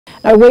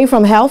Away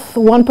from health,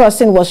 one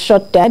person was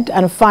shot dead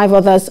and 5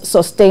 others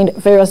sustained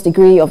various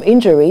degrees of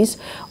injuries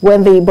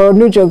when the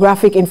Borno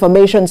Geographic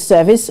Information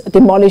Service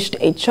demolished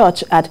a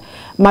church at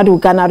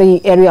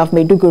Moduganari area of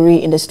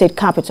Maiduguri in the state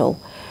capital.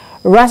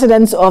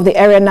 Residents of the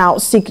area now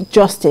seek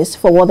justice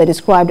for what they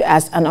described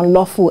as an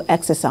unlawful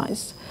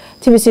exercise.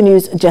 TVC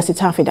News' Jesse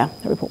Tafida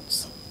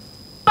reports.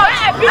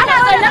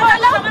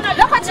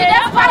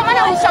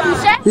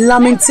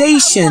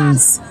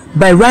 Lamentations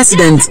by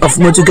residents of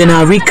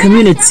Moduganari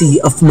community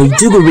of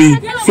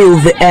Maiduguri fill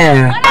the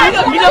air.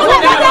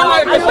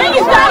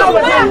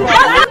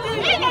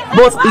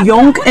 Both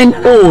young and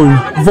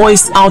old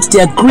voiced out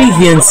their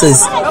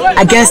grievances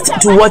against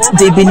to what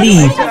they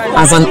believe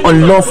as an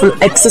unlawful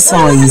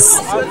exercise.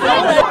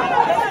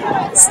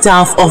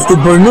 Staff of the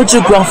Borno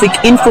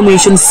Geographic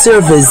Information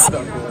Service,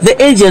 the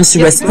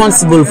agency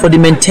responsible for the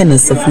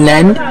maintenance of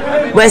land,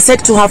 were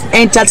said to have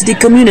entered the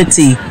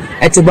community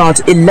at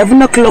about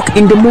 11 o'clock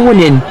in the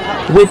morning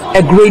with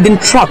a grading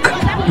truck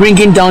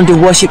bringing down the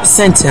worship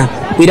center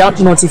without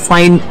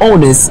notifying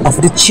owners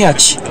of the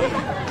church.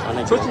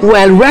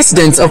 While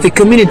residents of the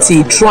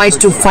community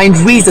tried to find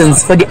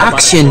reasons for the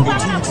action,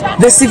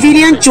 the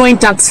civilian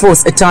joint task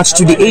force attached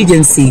to the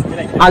agency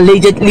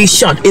allegedly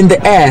shot in the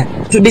air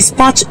to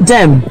dispatch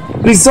them,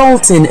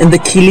 resulting in the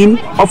killing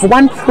of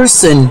one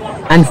person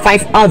and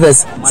 5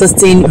 others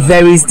sustained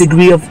various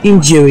degrees of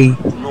injury.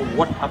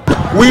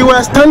 We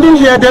were standing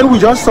here, then we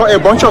just saw a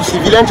bunch of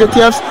civilian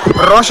JTFs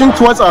rushing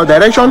towards our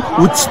direction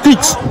with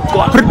sticks,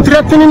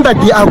 threatening that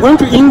they are going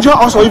to injure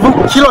us or even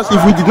kill us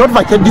if we did not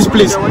vacate this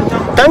place.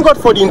 Thank God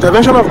for the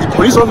intervention of the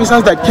police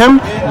officers that came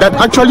that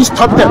actually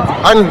stopped them.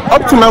 And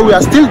up to now, we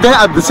are still there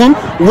at the scene,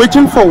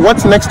 waiting for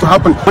what's next to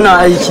happen.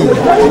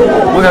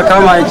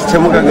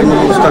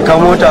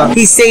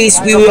 He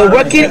says, we were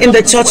working in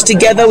the church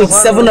together with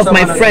 7 of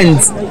my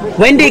friends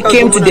when they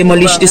came to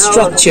demolish the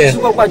structure.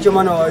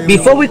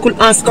 Before we could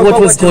ask what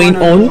was going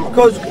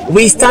on,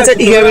 we started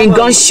hearing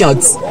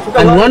gunshots,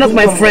 and one of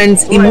my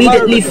friends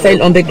immediately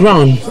fell on the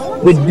ground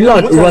with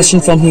blood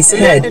rushing from his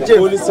head.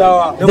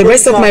 The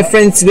rest of my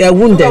friends were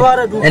wounded,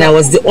 and I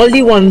was the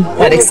only one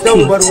that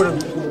escaped.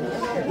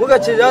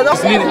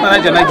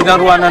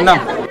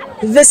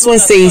 This one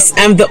says,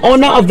 I'm the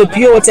owner of the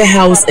pure water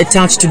house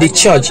attached to the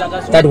church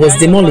that was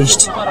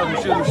demolished.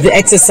 The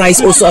exercise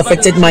also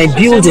affected my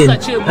building,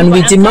 and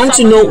we demand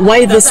to know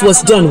why this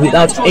was done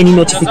without any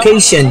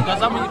notification.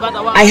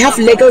 I have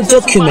legal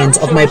documents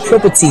of my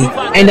property,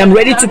 and I'm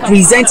ready to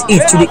present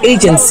it to the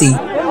agency.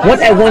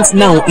 What I want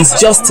now is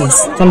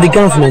justice from the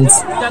government.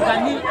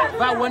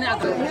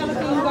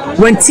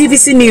 When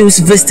TVC News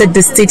visited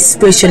the state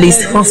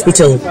specialist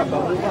hospital,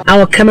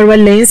 our camera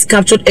lens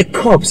captured a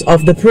corpse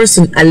of the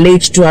person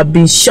alleged to have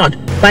been shot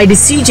by the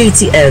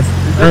CJTF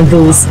and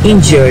those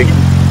injured.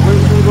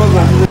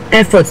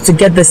 Efforts to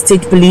get the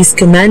state police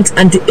command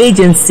and the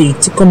agency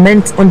to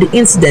comment on the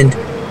incident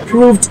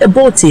proved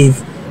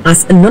abortive,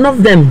 as none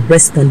of them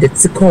responded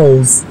to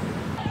calls.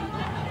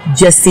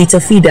 Jesse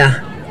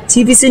Tafida,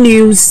 TVC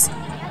News,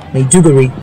 Maiduguri.